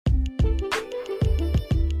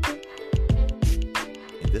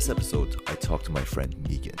this episode, I talked to my friend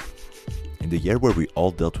Megan. In the year where we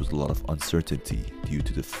all dealt with a lot of uncertainty due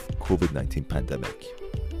to the COVID-19 pandemic,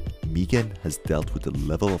 Megan has dealt with a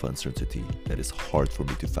level of uncertainty that is hard for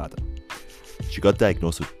me to fathom. She got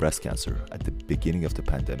diagnosed with breast cancer at the beginning of the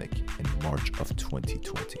pandemic in March of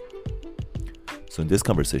 2020. So in this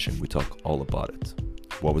conversation, we talk all about it.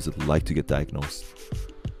 What was it like to get diagnosed?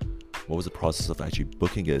 What was the process of actually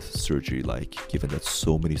booking a surgery like, given that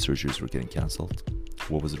so many surgeries were getting cancelled?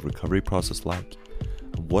 What was the recovery process like?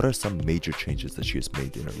 And what are some major changes that she has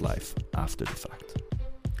made in her life after the fact?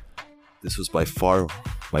 This was by far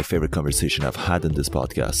my favorite conversation I've had in this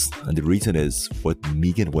podcast. And the reason is what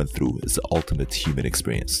Megan went through is the ultimate human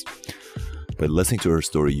experience. By listening to her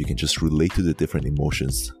story, you can just relate to the different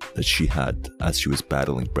emotions that she had as she was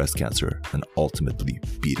battling breast cancer and ultimately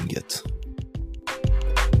beating it.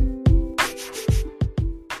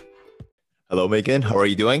 Hello, Megan. How are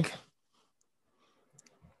you doing?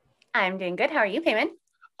 I'm doing good. How are you, Payman?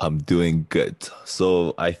 I'm doing good.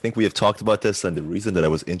 So I think we have talked about this, and the reason that I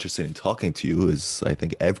was interested in talking to you is I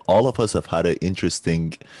think all of us have had an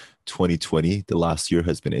interesting 2020. The last year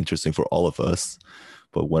has been interesting for all of us.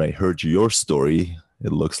 But when I heard your story,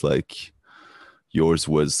 it looks like yours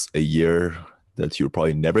was a year that you're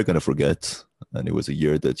probably never going to forget. And it was a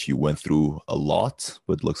year that you went through a lot,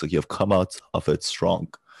 but it looks like you have come out of it strong.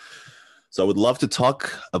 So I would love to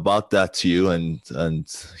talk about that to you and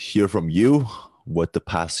hear from you what the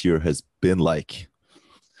past year has been like.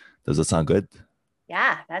 Does that sound good?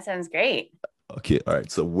 Yeah, that sounds great. Okay, all right.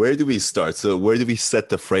 So where do we start? So where do we set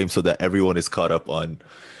the frame so that everyone is caught up on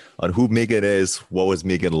who Megan is, what was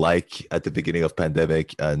Megan like at the beginning of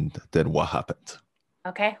pandemic, and then what happened?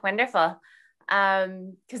 Okay, wonderful.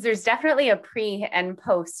 Because there's definitely a pre and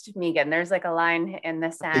post Megan. There's like a line in the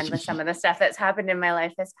sand with some of the stuff that's happened in my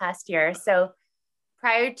life this past year. So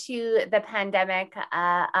prior to the pandemic,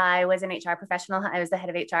 I was an HR professional. I was the head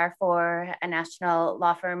of HR for a national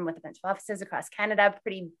law firm with a bunch of offices across Canada,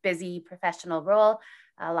 pretty busy professional role,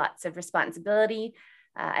 lots of responsibility.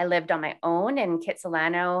 I lived on my own in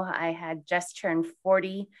Kitsilano. I had just turned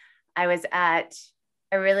 40. I was at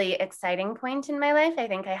a really exciting point in my life. I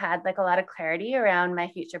think I had like a lot of clarity around my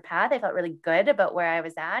future path. I felt really good about where I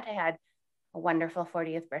was at. I had a wonderful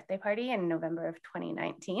 40th birthday party in November of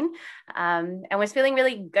 2019, and was feeling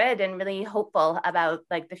really good and really hopeful about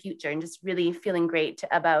like the future and just really feeling great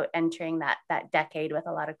about entering that decade with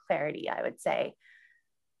a lot of clarity, I would say.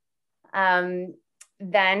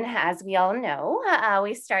 Then, as we all know,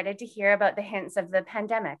 we started to hear about the hints of the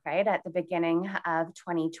pandemic, right, at the beginning of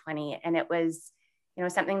 2020. And it was,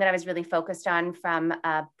 something that I was really focused on from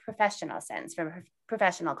a professional sense, from a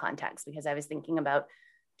professional context, because I was thinking about,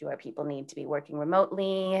 do our people need to be working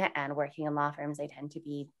remotely? And working in law firms, they tend to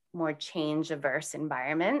be more change averse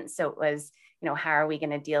environments. So it was, how are we going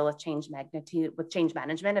to deal with change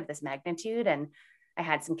management of this magnitude? And I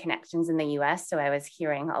had some connections in the US, so I was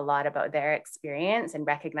hearing a lot about their experience and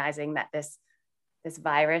recognizing that this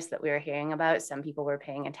virus that we were hearing about, some people were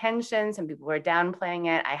paying attention, some people were downplaying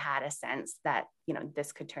it. I had a sense that,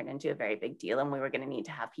 this could turn into a very big deal and we were going to need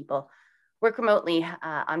to have people work remotely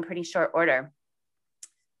on pretty short order.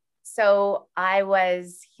 So I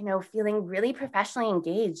was, feeling really professionally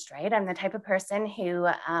engaged, right? I'm the type of person who,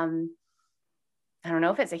 I don't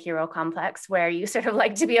know if it's a hero complex where you sort of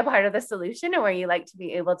like to be a part of the solution or where you like to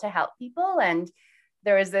be able to help people. And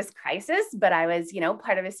there was this crisis, but I was,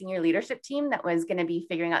 part of a senior leadership team that was going to be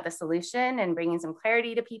figuring out the solution and bringing some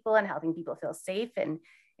clarity to people and helping people feel safe and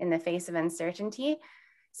in the face of uncertainty.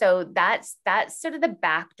 So that's sort of the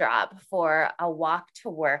backdrop for a walk to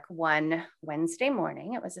work one Wednesday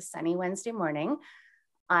morning. It was a sunny Wednesday morning.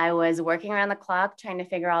 I was working around the clock trying to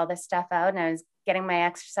figure all this stuff out, and I was getting my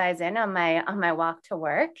exercise in on my walk to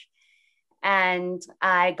work. And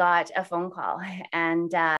I got a phone call,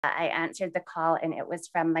 and I answered the call, and it was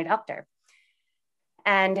from my doctor.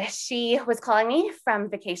 And she was calling me from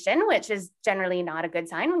vacation, which is generally not a good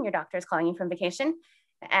sign when your doctor is calling you from vacation.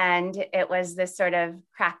 And it was this sort of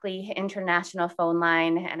crackly international phone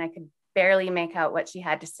line, and I could barely make out what she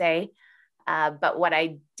had to say. But what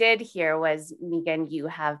I did hear was, Megan, you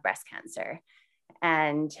have breast cancer.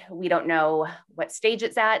 And we don't know what stage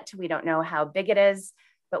it's at. We don't know how big it is,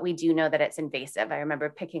 but we do know that it's invasive. I remember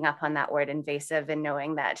picking up on that word invasive and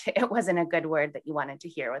knowing that it wasn't a good word that you wanted to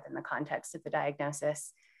hear within the context of the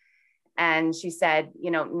diagnosis. And she said,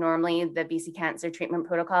 normally the BC cancer treatment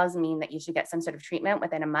protocols mean that you should get some sort of treatment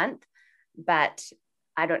within a month, but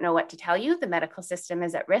I don't know what to tell you. The medical system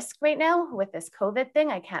is at risk right now with this COVID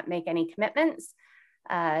thing. I can't make any commitments.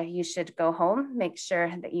 You should go home, make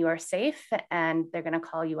sure that you are safe, and they're going to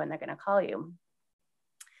call you when they're going to call you.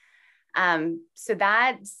 So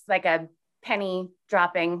that's like a penny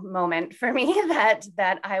dropping moment for me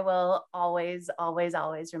that I will always, always,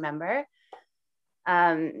 always remember.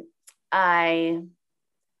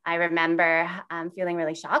 I remember feeling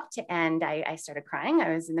really shocked, and I started crying.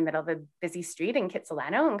 I was in the middle of a busy street in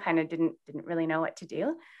Kitsilano and kind of didn't really know what to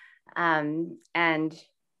do. And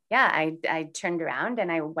yeah, I turned around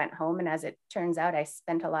and I went home. And as it turns out, I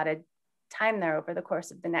spent a lot of time there over the course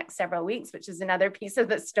of the next several weeks, which is another piece of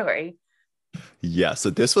the story. Yeah. So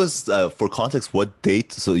this was for context, what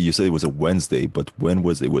date? So you said it was a Wednesday, but when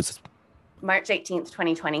was it? Was March 18th,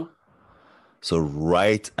 2020. so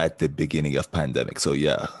right at the beginning of pandemic. So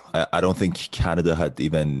yeah, I don't think Canada had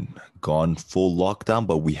even gone full lockdown,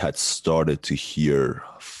 but we had started to hear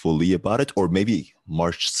fully about it, or maybe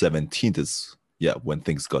March 17th is yeah when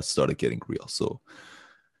things got started getting real. So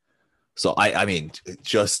I mean,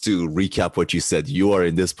 just to recap what you said, you are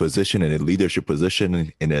in this position, in a leadership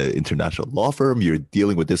position in an international law firm. You're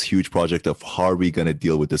dealing with this huge project of how are we going to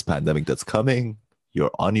deal with this pandemic that's coming.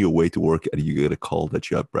 You're on your way to work and you get a call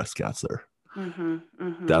that you have breast cancer. Mm-hmm,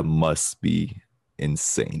 mm-hmm. That must be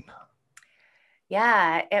insane.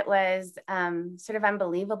 Yeah, it was sort of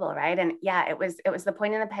unbelievable, right? And yeah, it was the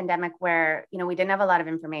point in the pandemic where, you know, we didn't have a lot of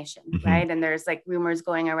information, Mm-hmm. right? And there's like rumors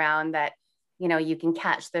going around that, you know, you can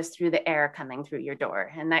catch this through the air coming through your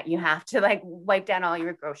door, and that you have to like wipe down all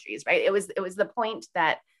your groceries, right? It was the point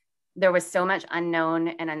that there was so much unknown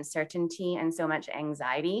and uncertainty and so much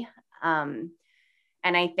anxiety. And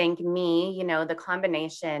I think you know, the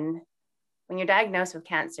combination, when you're diagnosed with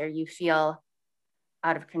cancer, you feel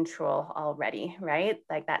out of control already, right?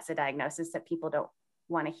 Like that's a diagnosis that people don't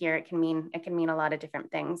want to hear. It can mean a lot of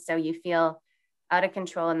different things. So you feel out of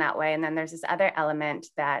control in that way. And then there's this other element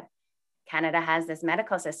that Canada has this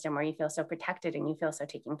medical system where you feel so protected and you feel so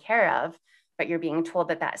taken care of, but you're being told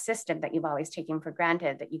that that system that you've always taken for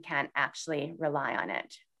granted, that you can't actually rely on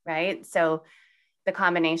it, right? So the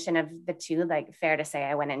combination of the two, like fair to say,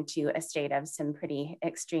 I went into a state of some pretty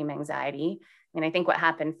extreme anxiety. And I think what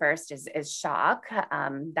happened first is shock.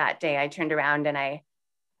 That day I turned around and I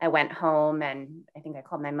went home, and I think I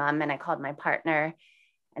called my mom and I called my partner,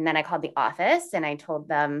 and then I called the office and I told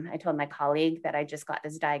my colleague that I just got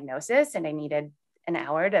this diagnosis and I needed an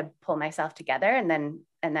hour to pull myself together, and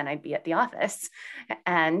then I'd be at the office.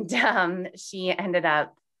 And she ended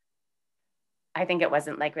up, I think it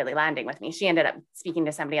wasn't like really landing with me. She ended up speaking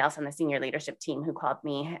to somebody else on the senior leadership team who called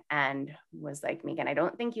me and was like, Megan, I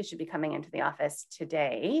don't think you should be coming into the office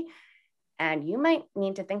today. And you might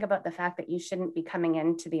need to think about the fact that you shouldn't be coming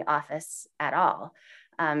into the office at all.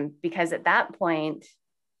 Because at that point,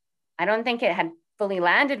 I don't think it had fully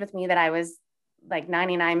landed with me that I was like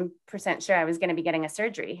 99% sure I was going to be getting a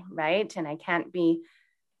surgery, right? And I can't be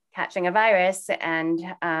catching a virus and,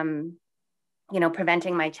 you know,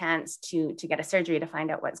 preventing my chance to get a surgery to find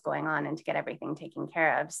out what's going on and to get everything taken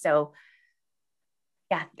care of. So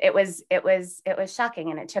yeah, it was shocking.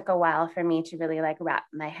 And it took a while for me to really like wrap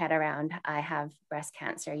my head around, I have breast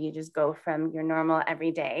cancer. You just go from your normal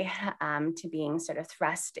everyday to being sort of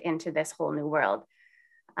thrust into this whole new world.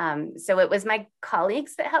 So it was my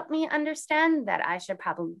colleagues that helped me understand that I should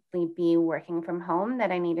probably be working from home,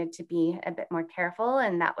 that I needed to be a bit more careful.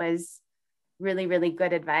 And that was really, really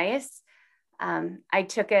good advice. I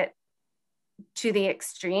took it to the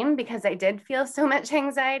extreme because I did feel so much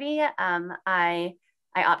anxiety. I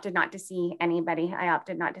opted not to see anybody. I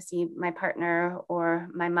opted not to see my partner or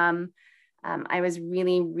my mom. I was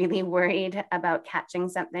really, really worried about catching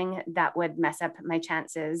something that would mess up my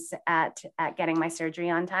chances at getting my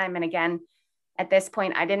surgery on time. And again, at this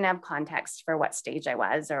point, I didn't have context for what stage I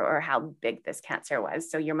was or how big this cancer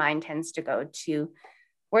was. So your mind tends to go to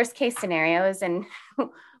worst case scenarios. And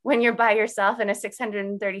when you're by yourself in a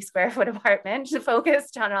 630 square foot apartment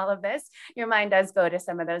focused on all of this, your mind does go to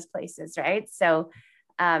some of those places, right? So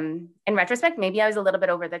in retrospect, maybe I was a little bit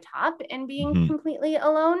over the top in being completely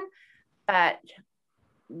alone, but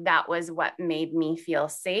that was what made me feel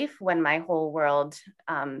safe when my whole world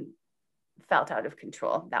felt out of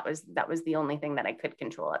control. That was the only thing that I could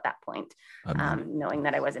control at that point, knowing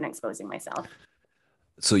that I wasn't exposing myself.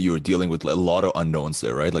 So you were dealing with a lot of unknowns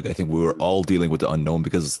there, right? Like I think we were all dealing with the unknown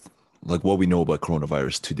because like what we know about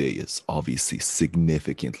coronavirus today is obviously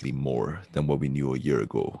significantly more than what we knew a year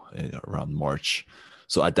ago around March.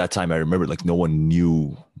 So at that time, I remember like no one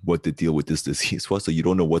knew what the deal with this disease was. So you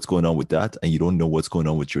don't know what's going on with that. And you don't know what's going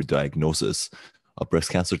on with your diagnosis of breast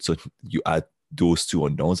cancer. So you add those two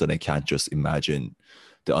unknowns and I can't just imagine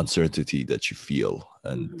the uncertainty that you feel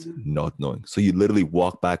and not knowing. So you literally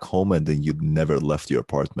walk back home and then you never left your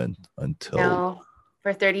apartment until... No,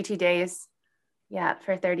 for 32 days. Yeah,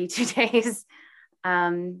 for 32 days.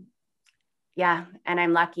 Yeah. And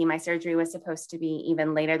I'm lucky. My surgery was supposed to be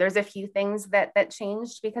even later. There's a few things that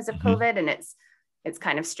changed because of Hmm. COVID, and it's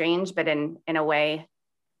kind of strange, but in a way,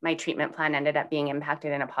 my treatment plan ended up being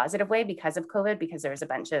impacted in a positive way because of COVID, because there was a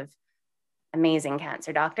bunch of amazing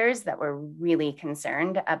cancer doctors that were really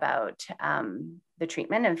concerned about the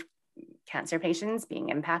treatment of cancer patients being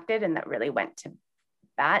impacted, and that really went to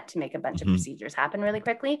bat to make a bunch of Hmm. procedures happen really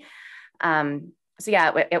quickly. So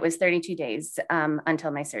yeah, it was 32 days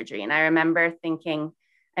until my surgery. And I remember thinking,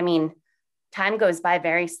 I mean, time goes by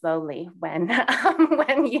very slowly when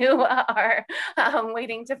you are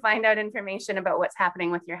waiting to find out information about what's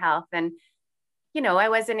happening with your health. And I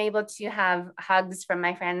wasn't able to have hugs from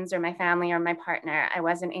my friends or my family or my partner. I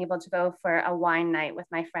wasn't able to go for a wine night with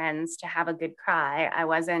my friends to have a good cry. I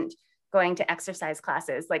wasn't going to exercise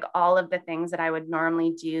classes, like all of the things that I would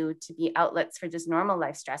normally do to be outlets for just normal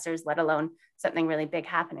life stressors, let alone something really big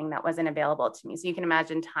happening that wasn't available to me. So you can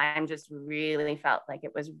imagine time just really felt like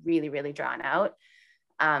it was really, really drawn out.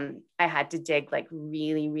 I had to dig like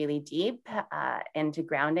really, really deep into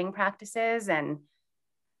grounding practices, and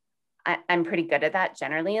I'm pretty good at that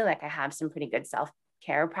generally. Like I have some pretty good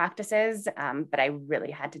self-care practices, but I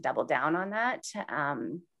really had to double down on that.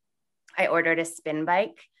 I ordered a spin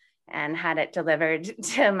bike and had it delivered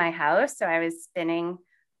to my house. So I was spinning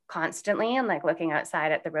constantly and like looking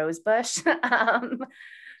outside at the rose bush.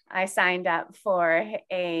 I signed up for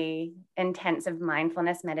a intensive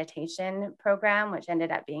mindfulness meditation program, which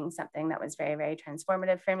ended up being something that was very, very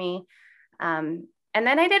transformative for me. And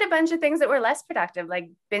then I did a bunch of things that were less productive, like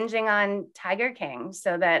binging on Tiger King,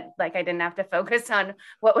 so that like I didn't have to focus on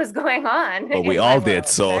what was going on Well, we in my all did. world,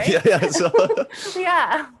 So right? yeah. So,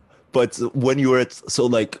 Yeah. but when you were so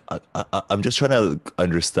like, I'm just trying to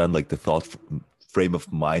understand like the frame of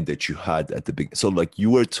mind that you had at the beginning. So like you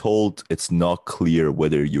were told it's not clear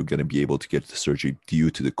whether you're going to be able to get the surgery due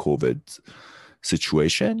to the COVID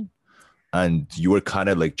situation, and you were kind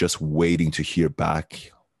of like just waiting to hear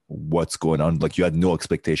back what's going on. Like you had no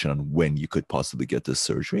expectation on when you could possibly get the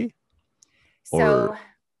surgery, So or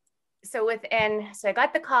so I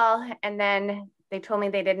got the call, and then they told me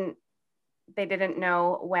they didn't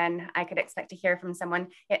know when I could expect to hear from someone.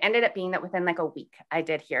 It ended up being that within like a week, I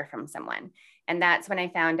did hear from someone. And that's when I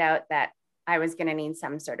found out that I was going to need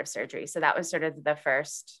some sort of surgery. So that was sort of the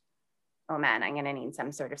first, oh man, I'm going to need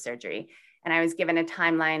some sort of surgery. And I was given a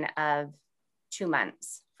timeline of 2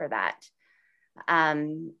 months for that.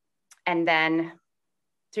 And then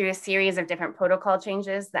through a series of different protocol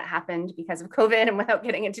changes that happened because of COVID, and without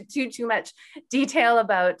getting into too much detail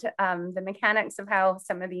about the mechanics of how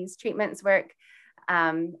some of these treatments work,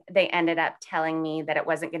 they ended up telling me that it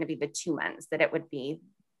wasn't going to be the 2 months, that it would be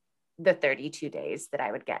the 32 days that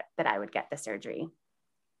I would get the surgery.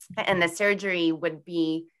 And the surgery would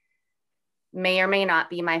be, may or may not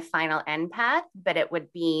be my final end path, but it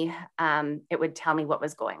would be, it would tell me what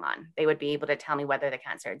was going on. They would be able to tell me whether the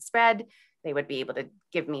cancer had spread. They would be able to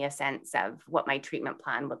give me a sense of what my treatment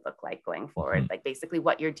plan would look like going forward, like basically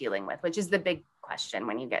what you're dealing with, which is the big question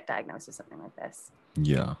when you get diagnosed with something like this.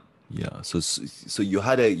 yeah, yeah. So you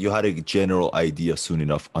had a general idea soon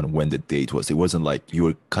enough on when the date was. It wasn't like you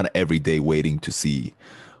were kind of every day waiting to see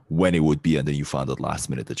when it would be, and then you found out last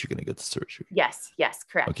minute that you're gonna get the surgery. Yes,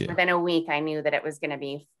 correct. Okay. Within a week, I knew that it was going to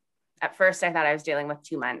be, at first I thought I was dealing with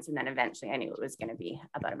 2 months, and then eventually I knew it was going to be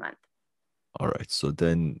about a month. All right. So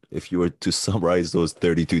then if you were to summarize those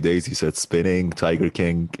 32 days, you said spinning, Tiger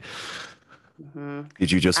King. Mm-hmm.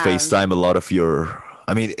 Did you just FaceTime a lot of your,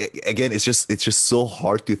 I mean, again, it's just so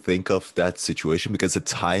hard to think of that situation because the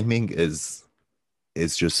timing is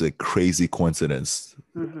just a crazy coincidence.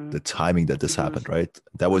 Mm-hmm. The timing that this Mm-hmm. happened, right?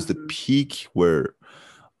 That was the Mm-hmm. peak where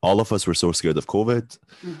all of us were so scared of COVID,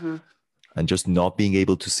 Mm-hmm. and just not being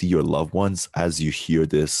able to see your loved ones as you hear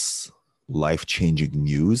this life-changing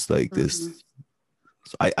news like Mm-hmm. this.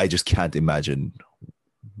 I just can't imagine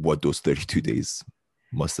what those 32 days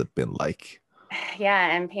must have been like.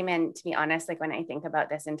 Yeah, and payment, to be honest, like when I think about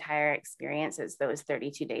this entire experience, it's those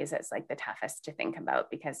 32 days that's like the toughest to think about,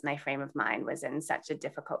 because my frame of mind was in such a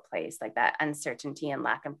difficult place, like that uncertainty and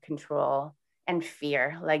lack of control and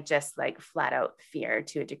fear, like just like flat out fear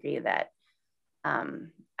to a degree that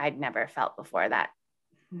I'd never felt before. That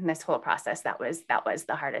this whole process, that was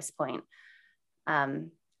the hardest point.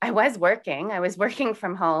 I was working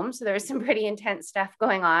from home, so there was some pretty intense stuff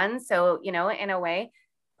going on. So, in a way,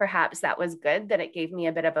 perhaps that was good, that it gave me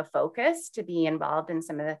a bit of a focus to be involved in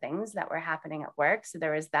some of the things that were happening at work. So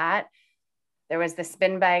there was that. There was the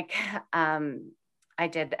spin bike. I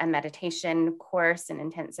did a meditation course, an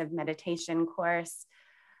intensive meditation course.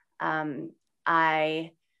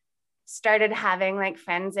 I started having like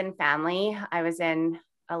friends and family. I was in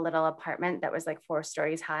a little apartment that was like 4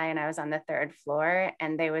 stories high, and I was on the 3rd floor,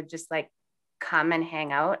 and they would just like come and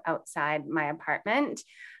hang out outside my apartment.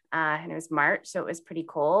 And it was March, so it was pretty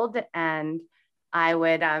cold. And I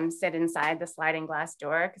would sit inside the sliding glass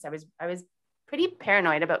door because I was pretty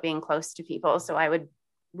paranoid about being close to people. So I would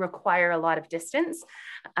require a lot of distance.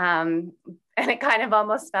 And it kind of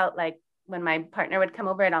almost felt like when my partner would come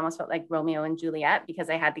over, it almost felt like Romeo and Juliet because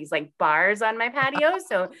I had these like bars on my patio.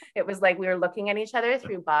 So it was like we were looking at each other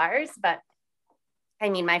through bars. But I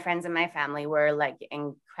mean, my friends and my family were like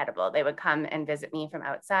incredible. They would come and visit me from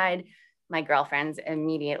outside. My girlfriends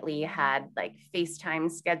immediately had like FaceTime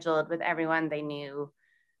scheduled with everyone. They knew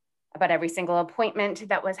about every single appointment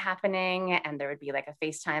that was happening. And there would be like a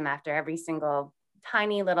FaceTime after every single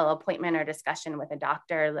tiny little appointment or discussion with a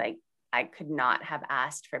doctor. Like I could not have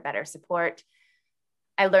asked for better support.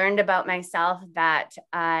 I learned about myself that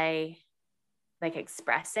I like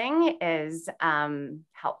expressing is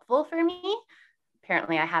helpful for me.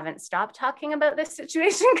 Apparently I haven't stopped talking about this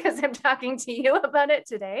situation because I'm talking to you about it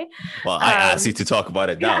today. Well, I asked you to talk about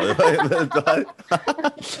it now.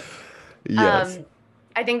 Yes.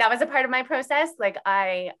 I think that was a part of my process. Like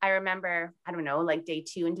I remember, I don't know, like day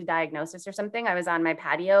 2 into diagnosis or something, I was on my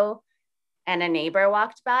patio and a neighbor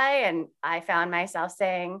walked by and I found myself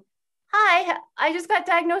saying, "Hi, I just got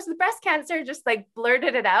diagnosed with breast cancer," just like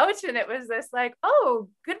blurted it out. And it was this like, "Oh,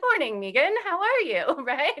 good morning, Megan. How are you?"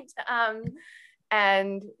 Right.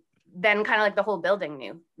 And then kind of like the whole building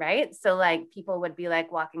knew, right? So like people would be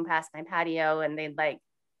like walking past my patio and they'd like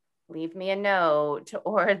leave me a note,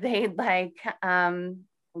 or they'd like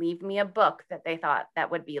leave me a book that they thought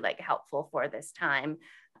that would be like helpful for this time.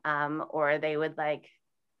 Or they would like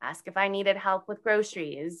ask if I needed help with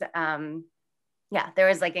groceries. Yeah, there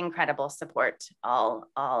was like incredible support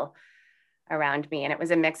all around me. And it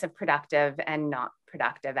was a mix of productive and not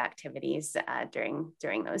productive activities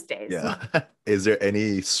during those days. Yeah. Is there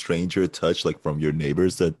any stranger touch like from your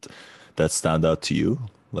neighbors that stand out to you?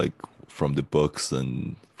 Like from the books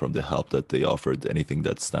and from the help that they offered, anything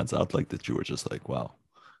that stands out like that you were just like, wow.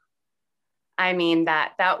 I mean,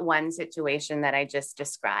 that one situation that I just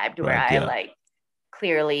described where Right. I Yeah. like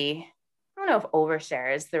clearly, I don't know if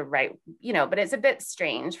overshare is the right, but it's a bit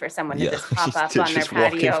strange for someone to Yeah. just pop up on their Just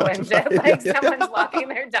walking patio by and the just patio. like Yeah. someone's walking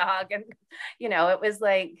their dog. And, it was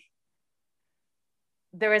like,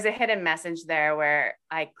 there was a hidden message there where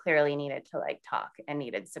I clearly needed to like talk and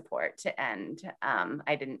needed support. And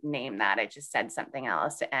I didn't name that. I just said something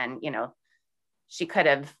else. And, she could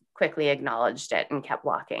have quickly acknowledged it and kept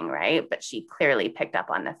walking, right? But she clearly picked up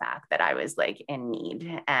on the fact that I was like in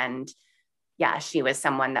need. And yeah, she was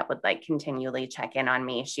someone that would like continually check in on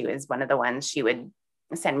me. She was one of the ones, she would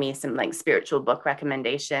send me some like spiritual book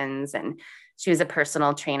recommendations, and she was a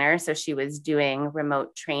personal trainer. So she was doing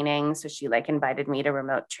remote training. So she like invited me to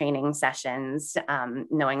remote training sessions,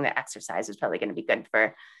 knowing that exercise was probably going to be good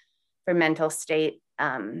for mental state.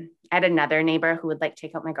 I had another neighbor who would like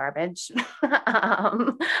take out my garbage.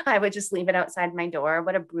 I would just leave it outside my door.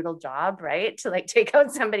 What a brutal job, right? To like take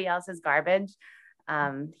out somebody else's garbage.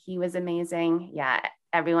 He was amazing. Yeah.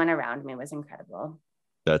 Everyone around me was incredible.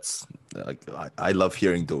 That's like I love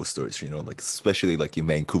hearing those stories, like especially like in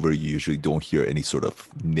Vancouver, you usually don't hear any sort of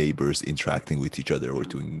neighbors interacting with each other or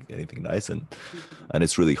doing anything nice. And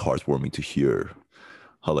it's really heartwarming to hear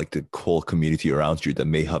how like the whole community around you that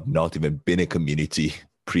may have not even been a community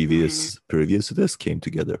previous to this came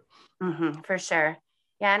together. For sure.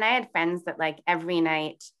 Yeah. And I had friends that like every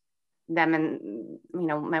night, them and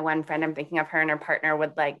my one friend, I'm thinking of her and her partner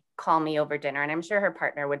would like call me over dinner, and I'm sure her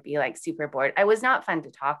partner would be like super bored. I was not fun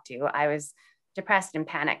to talk to. I was depressed and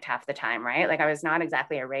panicked half the time, right? Like I was not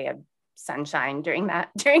exactly a ray of sunshine during that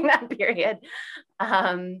period.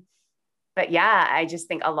 But yeah, I just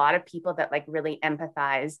think a lot of people that like really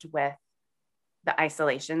empathized with the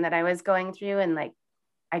isolation that I was going through, and like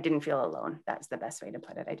I didn't feel alone. That's the best way to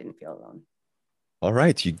put it. I didn't feel alone. All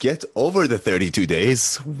right, you get over the 32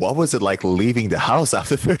 days. What was it like leaving the house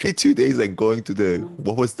after 32 days and going to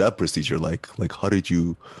what was that procedure like? Like, how did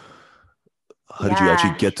you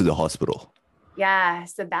actually get to the hospital? Yeah.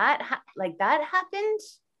 So that happened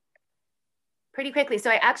pretty quickly.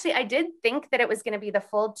 So I did think that it was going to be the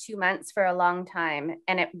full 2 months for a long time.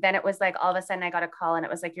 And then it was like, all of a sudden I got a call and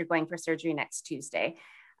it was like, "You're going for surgery next Tuesday."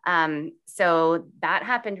 So that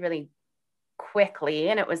happened really quickly.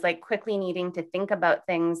 And it was like quickly needing to think about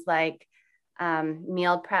things like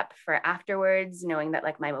meal prep for afterwards, knowing that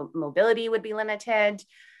like my mobility would be limited.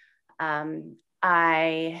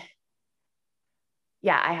 I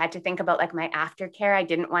had to think about like my aftercare. I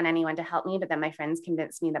didn't want anyone to help me, but then my friends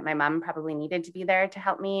convinced me that my mom probably needed to be there to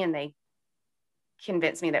help me. And they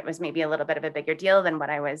convinced me that it was maybe a little bit of a bigger deal than what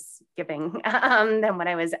I was giving, than what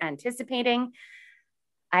I was anticipating.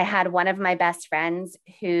 I had one of my best friends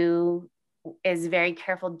who is very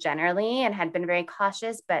careful generally and had been very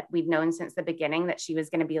cautious, but we'd known since the beginning that she was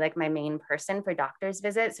going to be like my main person for doctor's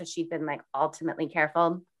visits. So she'd been like ultimately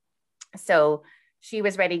careful. So she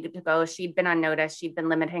was ready to go. She'd been on notice. She'd been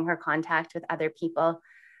limiting her contact with other people.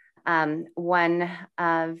 One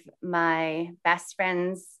of my best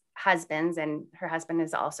friend's husbands, and her husband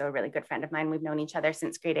is also a really good friend of mine. We've known each other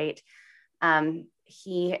since grade 8.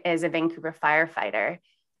 He is a Vancouver firefighter.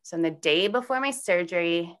 So on the day before my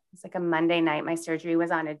surgery, it's like a Monday night, my surgery was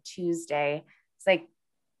on a Tuesday. It's like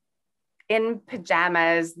in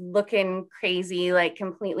pajamas, looking crazy, like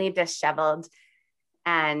completely disheveled.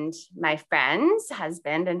 And my friend's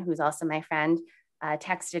husband, and who's also my friend,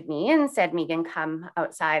 texted me and said, Megan, come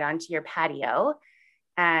outside onto your patio.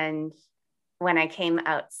 And when I came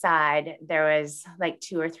outside, there was like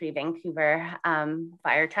 2 or 3 Vancouver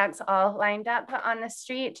fire trucks all lined up on the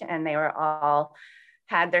street, and they were all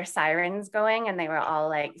had their sirens going, and they were all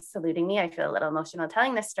like saluting me. I feel a little emotional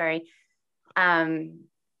telling this story. And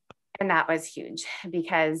that was huge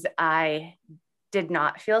because I did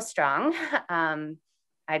not feel strong.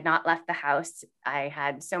 I'd not left the house. I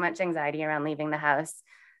had so much anxiety around leaving the house.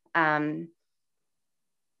 You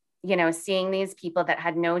know, seeing these people that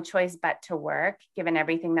had no choice but to work, given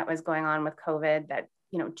everything that was going on with COVID, that,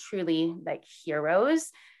 you know, truly like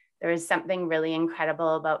heroes. There was something really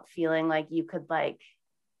incredible about feeling like you could like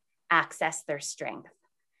access their strength.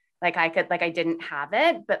 Like I could, like I didn't have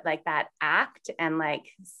it, but like that act and like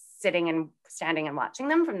sitting and standing and watching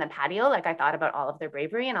them from the patio, like I thought about all of their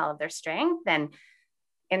bravery and all of their strength. And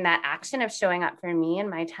in that action of showing up for me in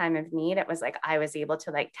my time of need, it was like I was able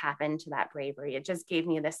to like tap into that bravery. It just gave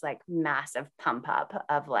me this like massive pump up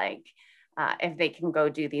of like, if they can go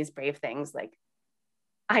do these brave things, like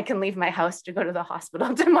I can leave my house to go to the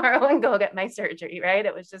hospital tomorrow and go get my surgery, right?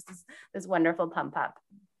 It was just this wonderful pump up.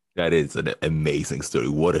 That is an amazing story.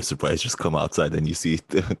 What a surprise. Just come outside and you see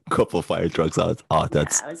a couple of fire trucks out. Oh,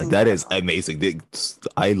 that is amazing.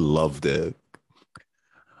 I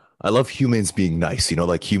love humans being nice, you know,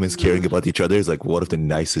 like humans caring about each other is like one of the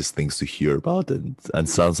nicest things to hear about. And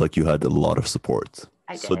sounds like you had a lot of support.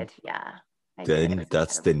 I did, yeah. Then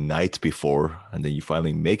that's incredible. The night before, and then you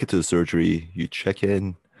finally make it to the surgery, you check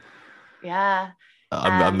in. Yeah.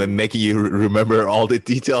 I'm making you remember all the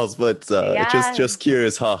details, but just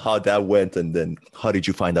curious how that went, and then how did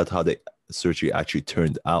you find out how the surgery actually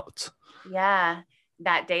turned out? Yeah,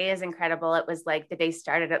 that day is incredible. It was like the day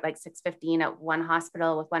started at like 6:15 at one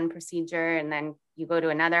hospital with one procedure, and then you go to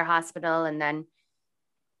another hospital, and then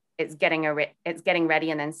it's getting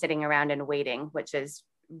ready, and then sitting around and waiting, which is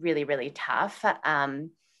really, really tough.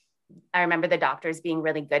 I remember the doctors being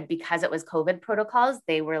really good because it was COVID protocols.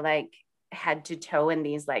 They were like head to toe in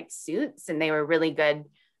these like suits, and they were really good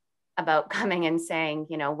about coming and saying,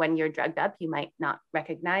 you know, when you're drugged up, you might not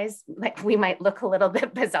recognize, like we might look a little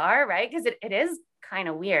bit bizarre, right? Because it is kind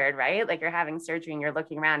of weird, right? Like you're having surgery and you're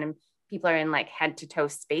looking around and people are in like head to toe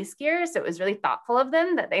space gear. So it was really thoughtful of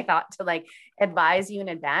them that they thought to like advise you in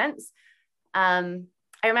advance. I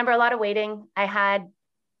remember a lot of waiting. I had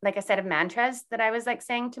like a set of mantras that I was like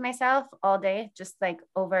saying to myself all day, just like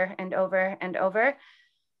over and over and over.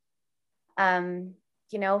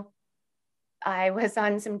 You know, I was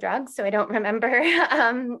on some drugs, so I don't remember.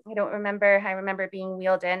 I remember being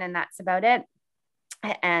wheeled in, and that's about it.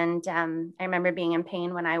 And I remember being in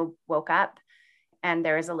pain when I woke up, and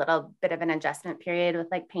there was a little bit of an adjustment period with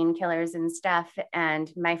like painkillers and stuff.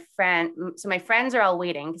 And my friends are all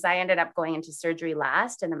waiting because I ended up going into surgery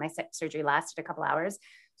last, and then my surgery lasted a couple hours.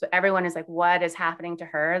 So everyone is like, what is happening to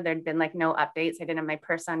her? There'd been like no updates. I didn't have my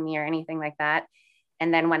purse on me or anything like that.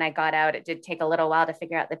 And then when I got out, it did take a little while to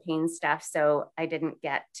figure out the pain stuff. So I didn't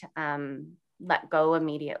get let go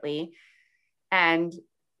immediately. And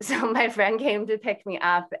so my friend came to pick me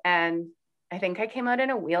up, and I think I came out in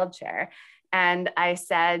a wheelchair. And I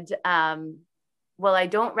said, well, I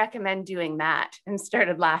don't recommend doing that, and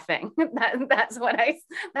started laughing. That's what I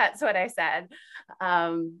said.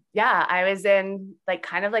 Yeah, I was in like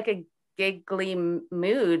kind of like a giggly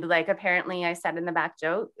mood. Like apparently I sat in the back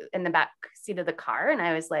seat of the car, and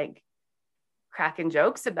I was like cracking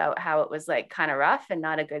jokes about how it was like kind of rough and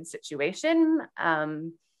not a good situation.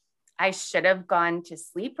 I should have gone to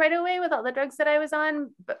sleep right away with all the drugs that I was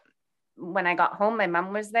on, but when I got home, my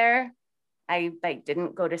mom was there. I like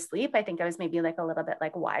didn't go to sleep. I think I was maybe like a little bit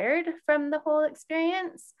like wired from the whole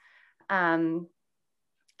experience. I'm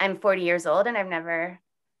 40 years old, and I've never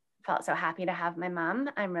felt so happy to have my mom.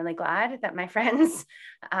 I'm really glad that my friends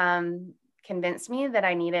convinced me that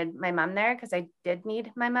I needed my mom there, because I did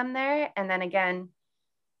need my mom there. And then again,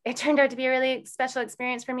 it turned out to be a really special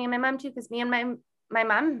experience for me and my mom too, because me and my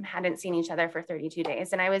mom hadn't seen each other for 32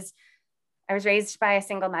 days. And I was raised by a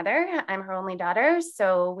single mother. I'm her only daughter.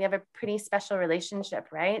 So we have a pretty special relationship,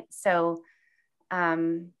 right? So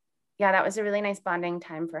yeah, that was a really nice bonding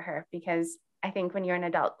time for her, because I think when you're an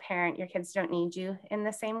adult parent, your kids don't need you in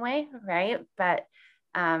the same way, right? But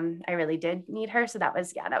I really did need her. So that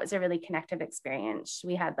was a really connective experience.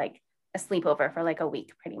 We had like a sleepover for like a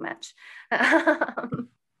week pretty much.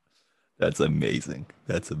 That's amazing.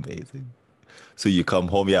 That's amazing. So you come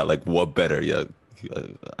home, yeah, like what better? Yeah.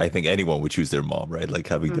 I think anyone would choose their mom, right? Like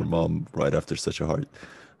having their Mhm. mom right after such a hard.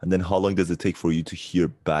 And then how long does it take for you to hear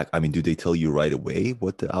back? I mean, do they tell you right away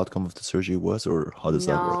what the outcome of the surgery was, or how does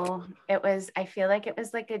that work? No, I feel like it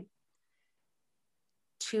was like a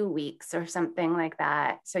 2 weeks or something like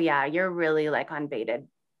that. So yeah, you're really like on bated.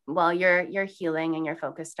 Well, you're healing and you're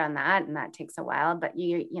focused on that, and that takes a while, but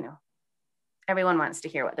you know, everyone wants to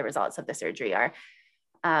hear what the results of the surgery are.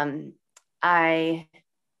 Um, I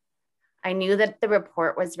I knew that the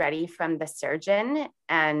report was ready from the surgeon,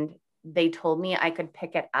 and they told me I could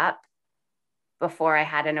pick it up before I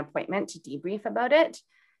had an appointment to debrief about it.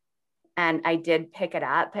 And I did pick it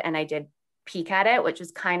up and I did peek at it, which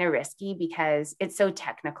was kind of risky because it's so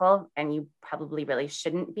technical and you probably really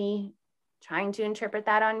shouldn't be trying to interpret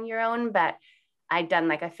that on your own. But I'd done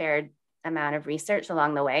like a fair amount of research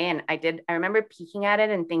along the way. And I remember peeking at it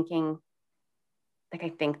and thinking, like, I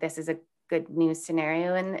think this is a good news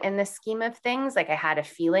scenario in the scheme of things. Like I had a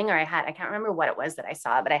feeling, or I can't remember what it was that I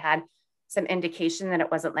saw, but I had some indication that it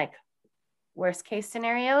wasn't like worst case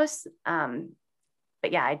scenarios.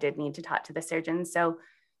 But yeah, I did need to talk to the surgeon. So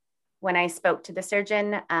when I spoke to the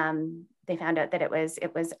surgeon, they found out that it was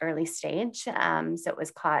early stage. So it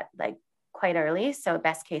was caught like quite early. So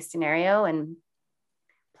best case scenario, and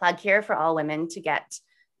plug here for all women to get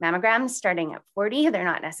mammograms starting at 40. They're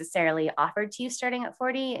not necessarily offered to you starting at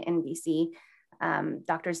 40 in BC.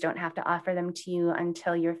 Doctors don't have to offer them to you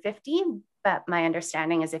until you're 50. But my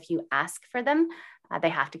understanding is if you ask for them, they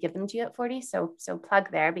have to give them to you at 40. So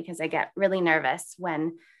plug there, because I get really nervous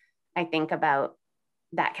when I think about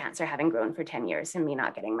that cancer having grown for 10 years and me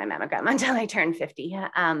not getting my mammogram until I turned 50.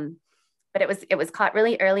 But it was caught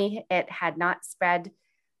really early. It had not spread.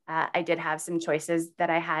 I did have some choices that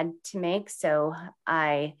I had to make. So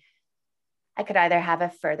I could either have a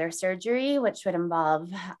further surgery, which would involve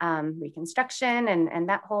reconstruction and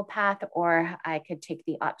that whole path, or I could take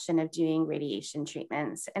the option of doing radiation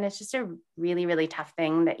treatments. And it's just a really, really tough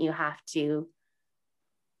thing that you have to.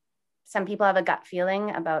 Some people have a gut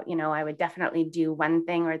feeling about, I would definitely do one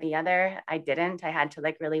thing or the other. I didn't. I had to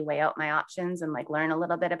like really weigh out my options and like learn a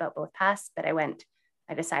little bit about both paths. But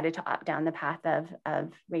I decided to opt down the path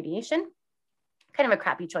of radiation. Kind of a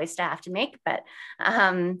crappy choice to have to make, but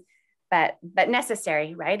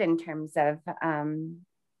necessary, right? In terms of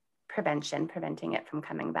preventing it from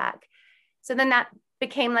coming back. So then that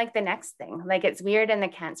became like the next thing. Like it's weird in the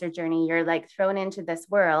cancer journey, you're like thrown into this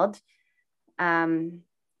world.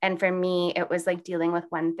 And for me, it was like dealing with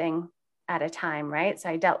one thing at a time, right? So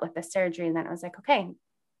I dealt with the surgery, and then it was like, okay,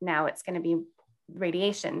 now it's going to be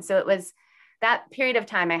radiation. So it was that period of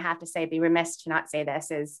time, I have to say, be remiss to not say this,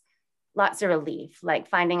 is lots of relief, like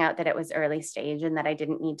finding out that it was early stage and that I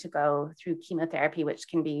didn't need to go through chemotherapy, which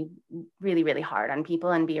can be really, really hard on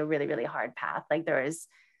people and be a really, really hard path. Like there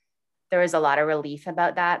was a lot of relief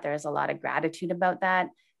about that. There's a lot of gratitude about that.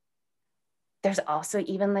 There's also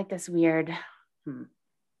even like this weird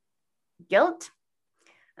guilt,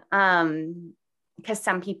 because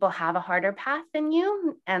some people have a harder path than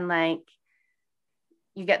you, and like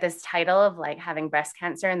you get this title of like having breast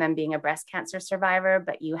cancer and then being a breast cancer survivor,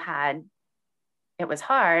 but it was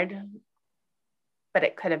hard, but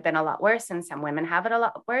it could have been a lot worse, and some women have it a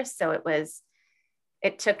lot worse. So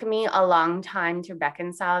it took me a long time to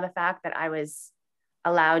reconcile the fact that I was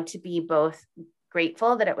allowed to be both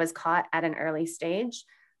grateful that it was caught at an early stage,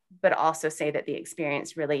 but also say that the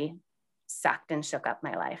experience really sucked and shook up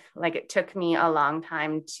my life. Like it took me a long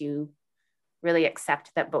time to really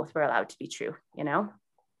accept that both were allowed to be true,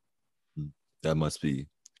 That must be,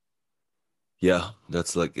 yeah,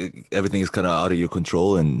 that's like everything is kind of out of your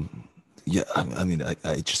control. And yeah, I mean,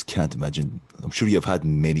 I just can't imagine. I'm sure you've had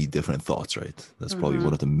many different thoughts, right? That's probably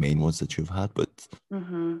one of the main ones that you've had. But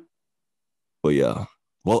yeah,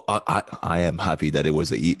 well, I am happy that it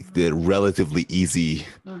was the relatively easy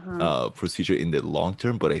procedure in the long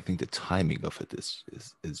term. But I think the timing of it is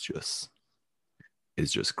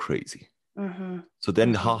just crazy. So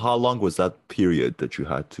then how long was that period that you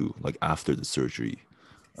had to, like, after the surgery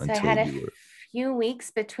So I had until you were? few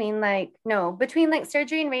weeks between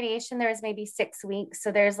surgery and radiation, there was maybe 6 weeks.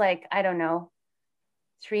 So there's like, I don't know,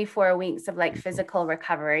 3-4 weeks of like physical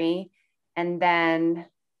recovery. And then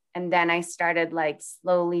I started like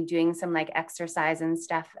slowly doing some like exercise and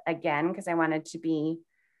stuff again, because I wanted to be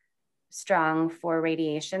strong for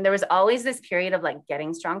radiation. There was always this period of like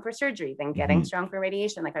getting strong for surgery, then getting strong for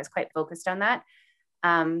radiation. Like I was quite focused on that.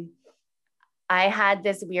 I had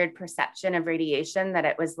this weird perception of radiation that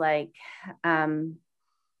it was like,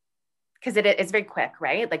 because it's very quick,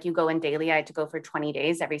 right? Like you go in daily. I had to go for 20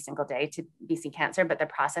 days every single day to BC Cancer, but the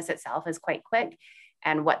process itself is quite quick.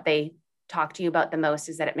 And what they talk to you about the most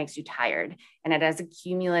is that it makes you tired, and it has a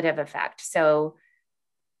cumulative effect. So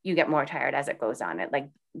you get more tired as it goes on. It like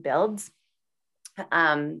builds.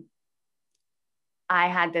 I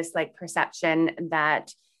had this like perception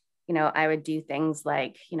that, you know, I would do things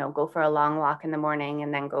like, you know, go for a long walk in the morning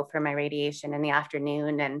and then go for my radiation in the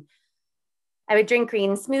afternoon. And I would drink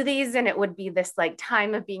green smoothies, and it would be this like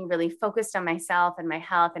time of being really focused on myself and my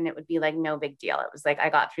health. And it would be like, no big deal. It was like, I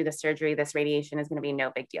got through the surgery. This radiation is going to be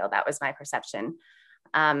no big deal. That was my perception.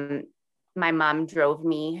 My mom drove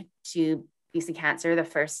me to BC Cancer the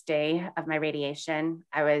first day of my radiation.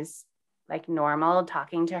 I was like normal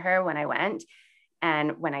talking to her when I went.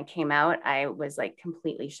 And when I came out, I was like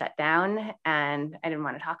completely shut down, and I didn't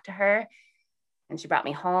want to talk to her. And she brought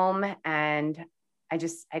me home, and I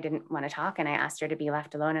didn't want to talk. And I asked her to be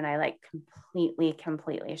left alone, and I like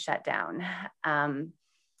completely shut down.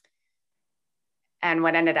 And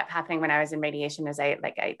what ended up happening when I was in radiation is I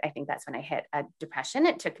think that's when I hit a depression.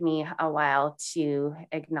 It took me a while to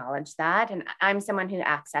acknowledge that. And I'm someone who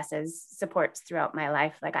accesses supports throughout my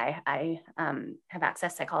life. Like I have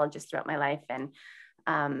accessed psychologists throughout my life. And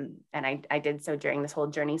I did so during this whole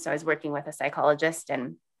journey. So I was working with a psychologist,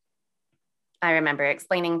 and I remember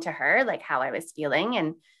explaining to her like how I was feeling.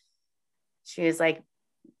 And she was like,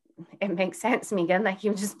 it makes sense, Megan, like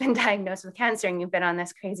you've just been diagnosed with cancer and you've been on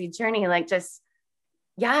this crazy journey. Like just,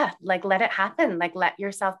 yeah, like let it happen. Like let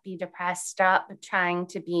yourself be depressed. Stop trying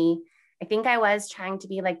to be, I think I was trying to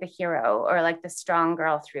be like the hero or like the strong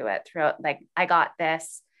girl through it. Like, I got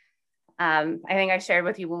this. I think I shared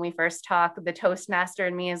with you when we first talked, the Toastmaster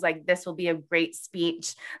in me is like, this will be a great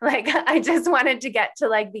speech. Like, I just wanted to get to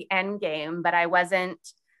like the end game, but I was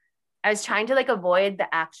trying to like avoid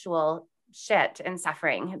the actual shit and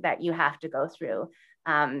suffering that you have to go through.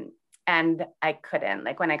 And I couldn't.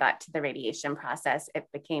 Like when I got to the radiation process, it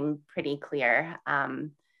became pretty clear.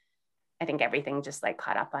 I think everything just like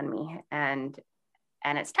caught up on me, and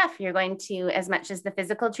it's tough. You're going to, as much as the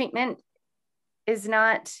physical treatment is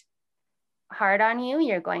not hard on you,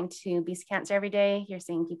 you're going to BC Cancer every day. You're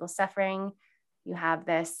seeing people suffering. You have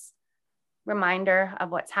this reminder of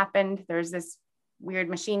what's happened. There's this weird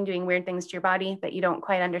machine doing weird things to your body that you don't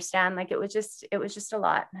quite understand. Like it was just a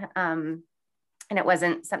lot. And it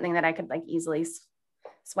wasn't something that I could like easily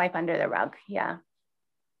swipe under the rug. Yeah.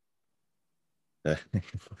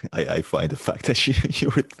 I find the fact that you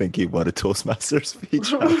were thinking about a Toastmaster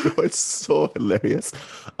speech afterwards so hilarious.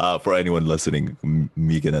 For anyone listening,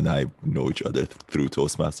 Megan and I know each other through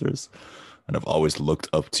Toastmasters, and I've always looked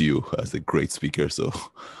up to you as a great speaker. So,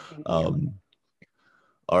 all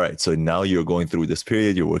right. So now you're going through this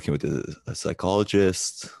period. You're working with a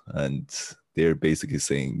psychologist, and they're basically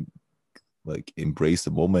saying, like, embrace the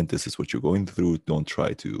moment. This is what you're going through. Don't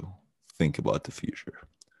try to think about the future.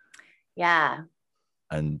 Yeah.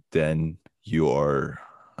 And then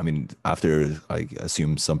after I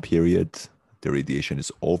assume some period, the radiation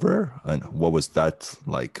is over. And what was that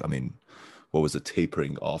like? I mean, what was the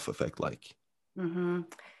tapering off effect like? Mm-hmm.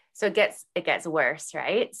 So it gets worse,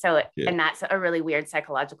 right? So, and that's a really weird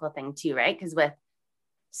psychological thing too, right? Because with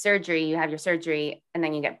surgery, you have your surgery and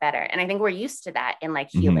then you get better. And I think we're used to that in like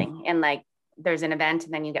healing, and like there's an event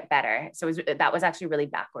and then you get better. So that was actually really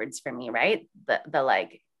backwards for me, right? The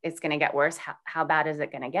like, it's going to get worse. How bad is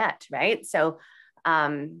it going to get? Right. So,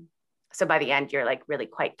 so by the end, you're like really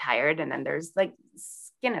quite tired. And then there's like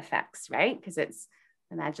skin effects, right? Because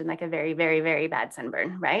imagine like a very, very, very bad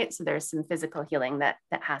sunburn, right? So there's some physical healing that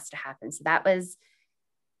has to happen. So that was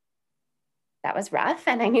rough.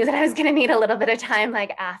 And I knew that I was going to need a little bit of time.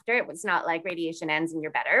 Like after, it was not like radiation ends and you're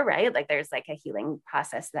better, right? Like there's like a healing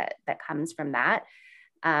process that comes from that.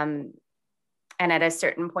 And at a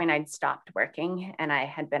certain point, I'd stopped working, and I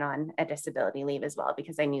had been on a disability leave as well,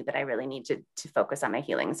 because I knew that I really needed to focus on my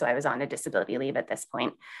healing. So I was on a disability leave at this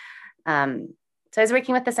point. So I was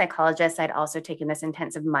working with the psychologist. I'd also taken this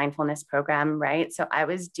intensive mindfulness program, right? So I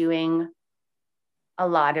was doing a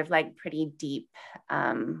lot of like pretty deep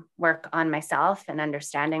work on myself and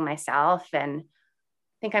understanding myself. And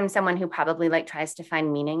think I'm someone who probably like tries to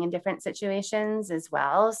find meaning in different situations as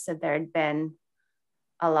well. So there'd been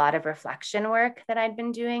a lot of reflection work that I'd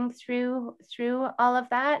been doing through all of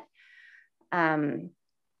that. And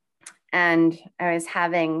I was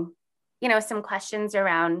having, some questions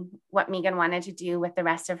around what Megan wanted to do with the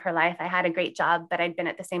rest of her life. I had a great job, but I'd been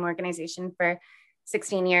at the same organization for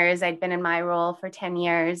 16 years. I'd been in my role for 10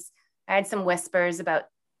 years. I had some whispers about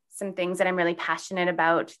some things that I'm really passionate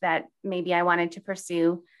about that maybe I wanted to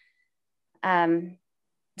pursue.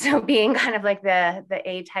 So being kind of like the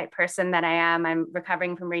A-type person that I am, I'm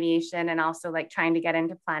recovering from radiation and also like trying to get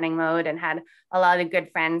into planning mode, and had a lot of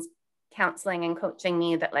good friends counseling and coaching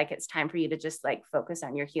me that like, it's time for you to just like focus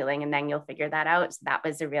on your healing and then you'll figure that out. So that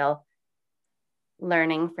was a real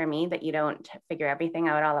learning for me, that you don't figure everything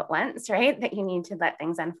out all at once, right? That you need to let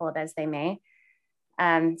things unfold as they may.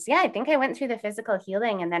 So yeah, I think I went through the physical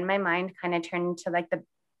healing, and then my mind kind of turned to like the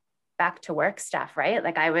back to work stuff, right?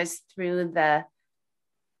 Like I was through the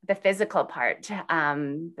physical part,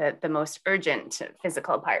 the most urgent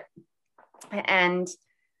physical part. And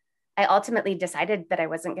I ultimately decided that I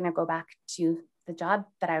wasn't going to go back to the job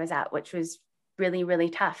that I was at, which was really, really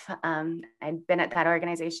tough. I'd been at that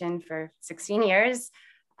organization for 16 years.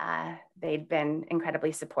 They'd been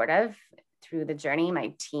incredibly supportive through the journey.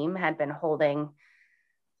 My team had been holding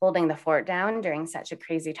the fort down during such a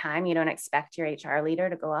crazy time. You don't expect your HR leader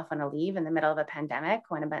to go off on a leave in the middle of a pandemic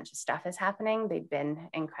when a bunch of stuff is happening. They'd been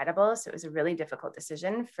incredible. So it was a really difficult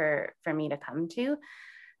decision for me to come to.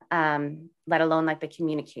 Let alone like the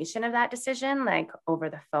communication of that decision, like over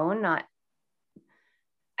the phone.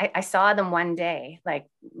 I saw them one day, like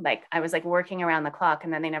I was like working around the clock,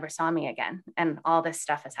 and then they never saw me again. And all this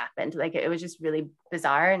stuff has happened. Like it was just really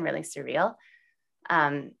bizarre and really surreal.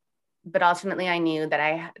 But ultimately I knew that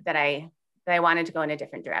I wanted to go in a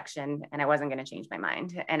different direction, and I wasn't going to change my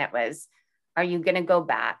mind. And it was, are you going to go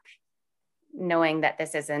back knowing that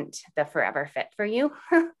this isn't the forever fit for you?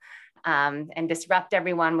 And disrupt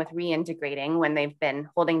everyone with reintegrating when they've been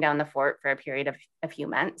holding down the fort for a period of a few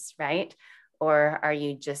months, right? Or are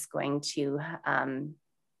you just going to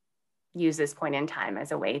use this point in time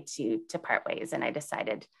as a way to part ways? And I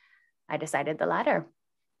decided the latter.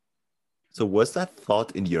 So was that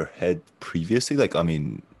thought in your head previously? Like, I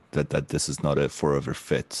mean, that this is not a forever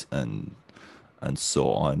fit and so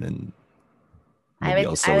on. And maybe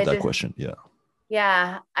I'll start with that question. Yeah.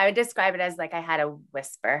 Yeah. I would describe it as like I had a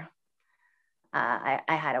whisper. I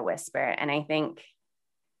had a whisper. And I think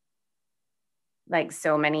like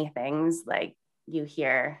so many things, like you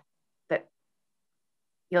hear that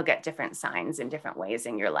you'll get different signs in different ways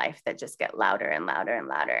in your life that just get louder and louder and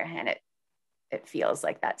louder. And it feels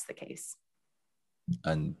like that's the case.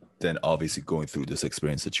 And then obviously going through this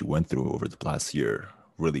experience that you went through over the past year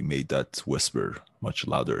really made that whisper much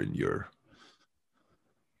louder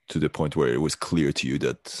to the point where it was clear to you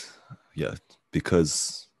that,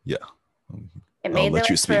 it made I'll let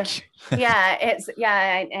you speak.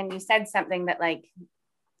 And you said something that like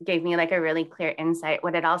gave me like a really clear insight.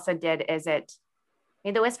 What it also did is it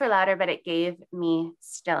made the whisper louder, but it gave me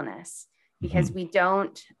stillness, because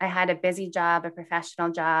I had a busy job, a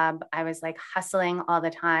professional job. I was like hustling all the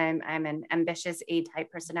time. I'm an ambitious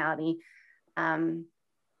A-type personality. I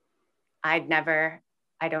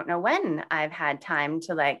don't know when I've had time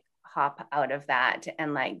to like hop out of that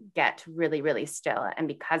and like get really, really still. And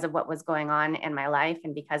because of what was going on in my life,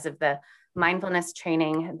 and because of the mindfulness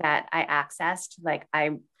training that I accessed, like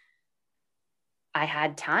I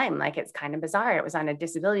had time. Like it's kind of bizarre. It was on a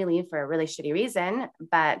disability leave for a really shitty reason,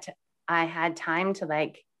 but I had time to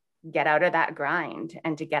like get out of that grind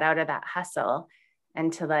and to get out of that hustle,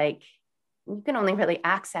 and to like, you can only really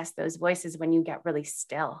access those voices when you get really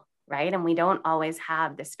still, right? And we don't always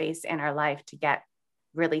have the space in our life to get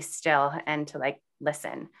really still and to like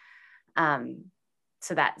listen.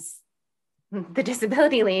 So that's the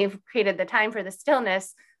disability leave created the time for the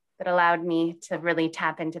stillness that allowed me to really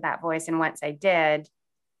tap into that voice. And once I did,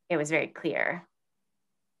 it was very clear.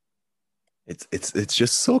 It's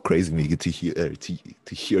just so crazy, Megan, to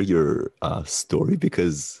hear your story,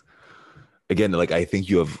 because again, like I think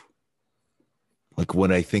you have, like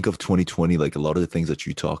when I think of 2020, like a lot of the things that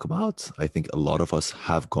you talk about, I think a lot of us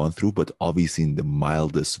have gone through, but obviously in the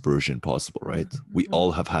mildest version possible, right? We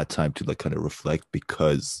all have had time to like kind of reflect,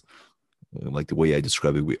 because like the way I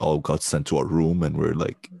describe it, we all got sent to our room and we're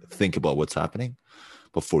like, think about what's happening.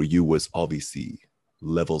 But for you was obviously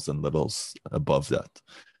levels and levels above that.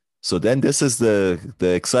 So then this is the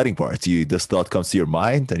exciting part. This thought comes to your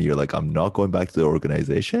mind and you're like, I'm not going back to the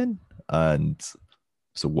organization. And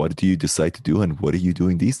so what do you decide to do, and what are you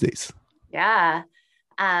doing these days? Yeah.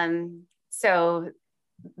 So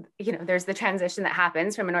there's the transition that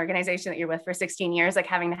happens from an organization that you're with for 16 years, like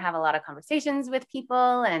having to have a lot of conversations with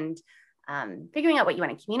people and figuring out what you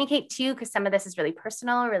want to communicate to, because some of this is really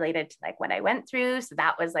personal related to like what I went through. So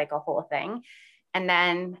that was like a whole thing. And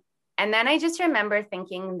then I just remember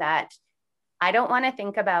thinking that I don't want to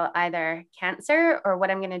think about either cancer or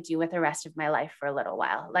what I'm going to do with the rest of my life for a little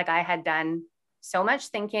while. Like I had done so much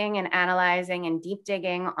thinking and analyzing and deep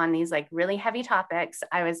digging on these like really heavy topics.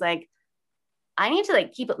 I was like, I need to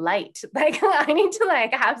like keep it light. Like I need to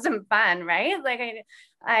like have some fun, right? Like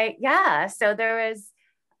yeah. So there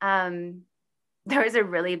was a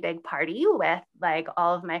really big party with like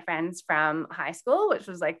all of my friends from high school, which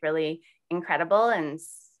was like really incredible and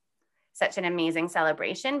such an amazing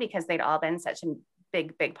celebration because they'd all been such a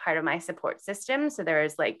big part of my support system. So there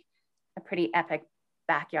was like a pretty epic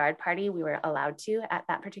backyard party we were allowed to at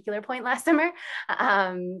that particular point last summer.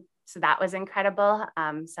 So that was incredible.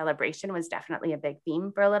 Celebration was definitely a big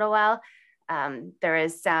theme for a little while. There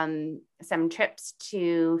is some trips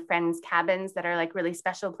to friends' cabins that are like really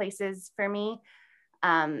special places for me.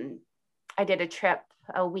 I did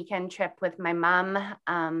a weekend trip with my mom.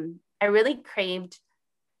 I really craved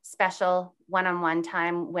special one-on-one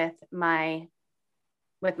time with my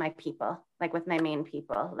people, like with my main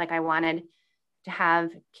people. Like I wanted to have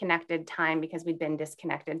connected time because we'd been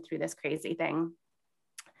disconnected through this crazy thing.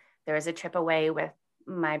 There was a trip away with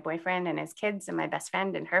my boyfriend and his kids and my best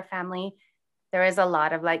friend and her family. There was a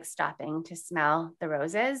lot of like stopping to smell the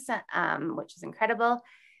roses, which is incredible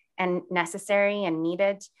and necessary and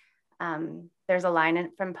needed. There's a line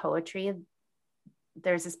from poetry.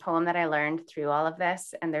 There's this poem that I learned through all of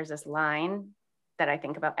this. And there's this line that I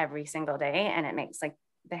think about every single day. And it makes like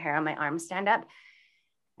the hair on my arm stand up.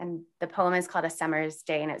 And the poem is called A Summer's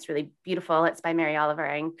Day, and it's really beautiful. It's by Mary Oliver.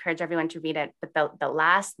 I encourage everyone to read it. But the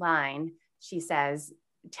last line, she says,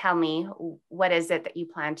 "Tell me, what is it that you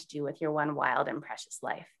plan to do with your one wild and precious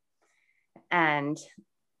life?" And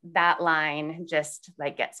that line just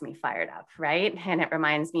like gets me fired up, right? And it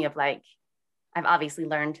reminds me of like, I've obviously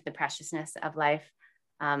learned the preciousness of life.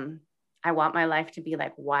 I want my life to be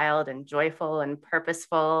like wild and joyful and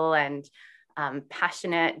purposeful and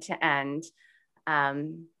passionate and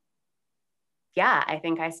yeah, I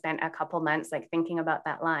think I spent a couple months like thinking about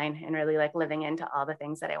that line and really like living into all the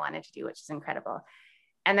things that I wanted to do, which is incredible.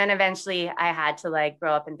 And then eventually I had to like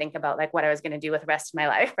grow up and think about like what I was going to do with the rest of my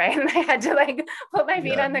life, right? And I had to like put my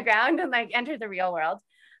feet on the ground and like enter the real world.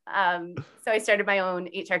 So I started my own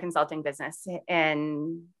HR consulting business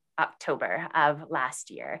in October of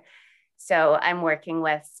last year. So I'm working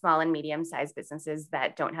with small and medium-sized businesses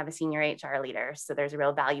that don't have a senior HR leader. So there's a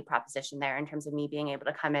real value proposition there in terms of me being able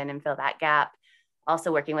to come in and fill that gap.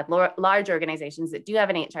 Also working with large organizations that do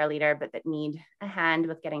have an HR leader, but that need a hand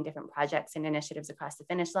with getting different projects and initiatives across the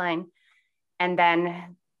finish line. And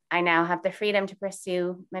then I now have the freedom to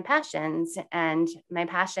pursue my passions. And my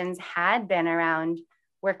passions had been around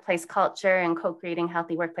workplace culture and co-creating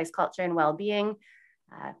healthy workplace culture and well-being.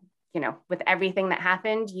 With everything that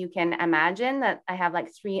happened, you can imagine that I have like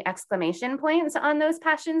 3 exclamation points on those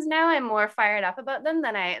passions now. I'm more fired up about them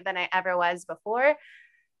than I ever was before.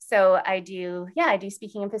 So I do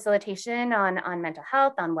speaking and facilitation on mental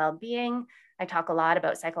health, on well-being. I talk a lot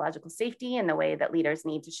about psychological safety and the way that leaders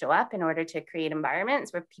need to show up in order to create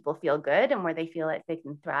environments where people feel good and where they feel like they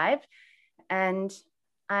can thrive. And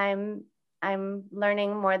I'm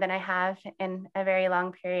learning more than I have in a very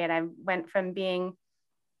long period. I went from being,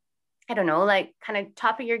 I don't know, like kind of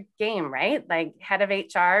top of your game, right? Like head of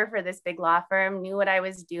HR for this big law firm, knew what I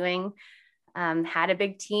was doing, had a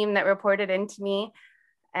big team that reported into me.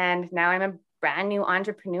 And now I'm a brand new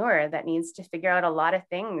entrepreneur that needs to figure out a lot of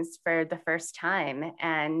things for the first time.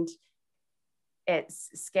 And it's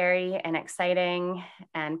scary and exciting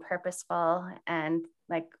and purposeful and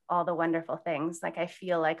like all the wonderful things. Like I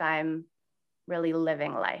feel like I'm really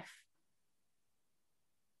living life.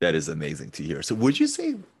 That is amazing to hear. So would you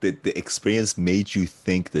say that the experience made you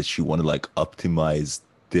think that you want to like optimize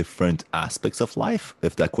different aspects of life,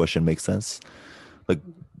 if that question makes sense? Like,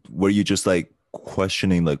 were you just like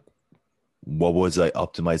questioning like, what was I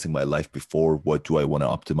optimizing my life before? What do I want to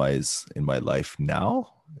optimize in my life now?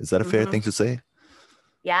 Is that a fair thing to say?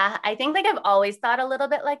 Yeah, I think like I've always thought a little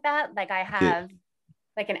bit like that. Like I have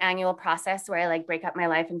like an annual process where I like break up my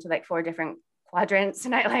life into like 4 different quadrants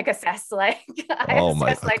and I like assess like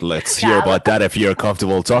let's hear about that if you're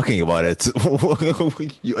comfortable talking about it.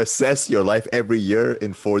 You assess your life every year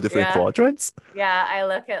in 4 different quadrants. I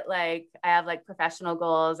look at like I have like professional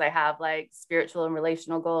goals, I have like spiritual and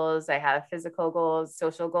relational goals, I have physical goals,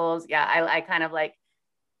 social goals. I kind of like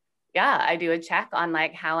I do a check on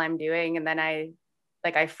like how I'm doing, and then I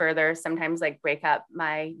like I further sometimes like break up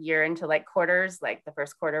my year into like quarters. Like the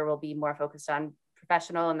first quarter will be more focused on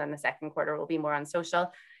professional, and then the second quarter will be more on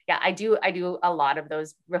social. Yeah, I do a lot of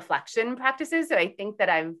those reflection practices. So I think that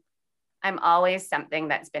I'm always something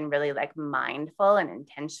that's been really like mindful and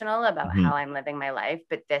intentional about how I'm living my life.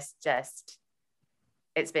 But this just,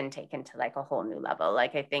 it's been taken to like a whole new level.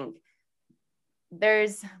 Like I think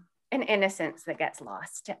there's an innocence that gets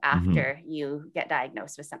lost after you get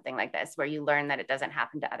diagnosed with something like this, where you learn that it doesn't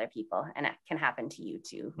happen to other people and it can happen to you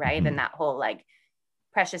too, right? And that whole like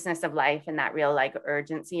preciousness of life and that real like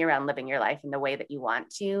urgency around living your life in the way that you want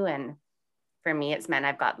to. And for me, it's meant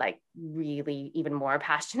I've got like really even more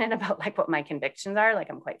passionate about like what my convictions are. Like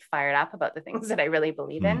I'm quite fired up about the things that I really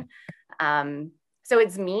believe in. So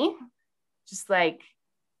it's me just like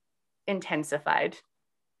intensified.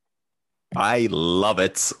 I love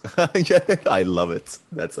it. I love it.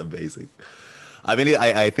 That's amazing. I mean,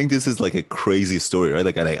 I think this is like a crazy story, right?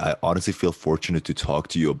 Like, and I honestly feel fortunate to talk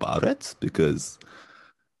to you about it because,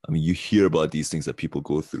 I mean, you hear about these things that people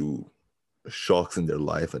go through shocks in their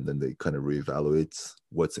life and then they kind of reevaluate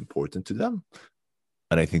what's important to them.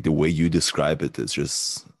 And I think the way you describe it is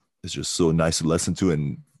just so nice to listen to,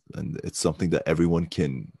 and it's something that everyone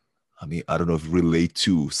can, I mean, I don't know if relate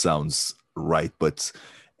to sounds right, but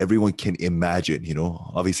everyone can imagine, you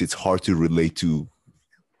know. Obviously it's hard to relate to.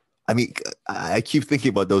 I mean, I keep thinking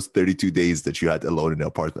about those 32 days that you had alone in an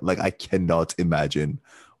apartment. Like I cannot imagine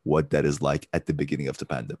what that is like at the beginning of the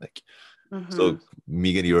pandemic. So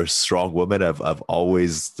Megan, you're a strong woman. I've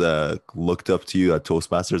always looked up to you at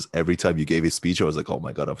Toastmasters. Every time you gave a speech, I was like, oh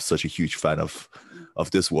my God, I'm such a huge fan of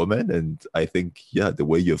this woman. And I think, yeah, the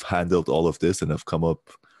way you've handled all of this and have come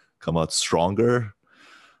out stronger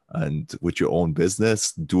and with your own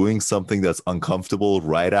business, doing something that's uncomfortable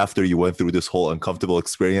right after you went through this whole uncomfortable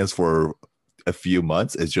experience for a few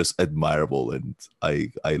months is just admirable. And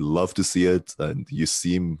I love to see it. And you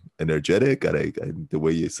seem energetic. And the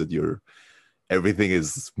way you said everything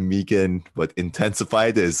is Megan, but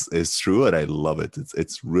intensified is true. And I love it.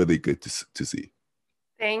 It's really good to see.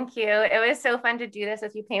 Thank you. It was so fun to do this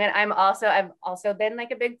with you, Payman. I've also been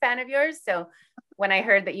like a big fan of yours. So when I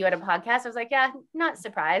heard that you had a podcast, I was like, yeah, not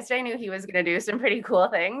surprised. I knew he was going to do some pretty cool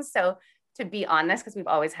things. So to be on this, because we've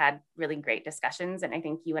always had really great discussions. And I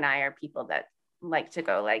think you and I are people that like to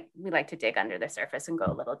go, like, we like to dig under the surface and go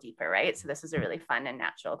a little deeper, right? So this was a really fun and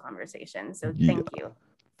natural conversation. So thank you.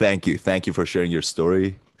 Thank you. Thank you for sharing your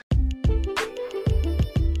story.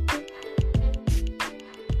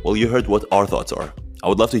 Well, you heard what our thoughts are. I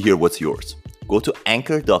would love to hear what's yours. Go to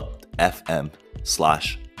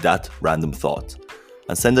anchor.fm/thatrandomthought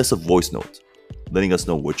and send us a voice note letting us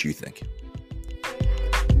know what you think.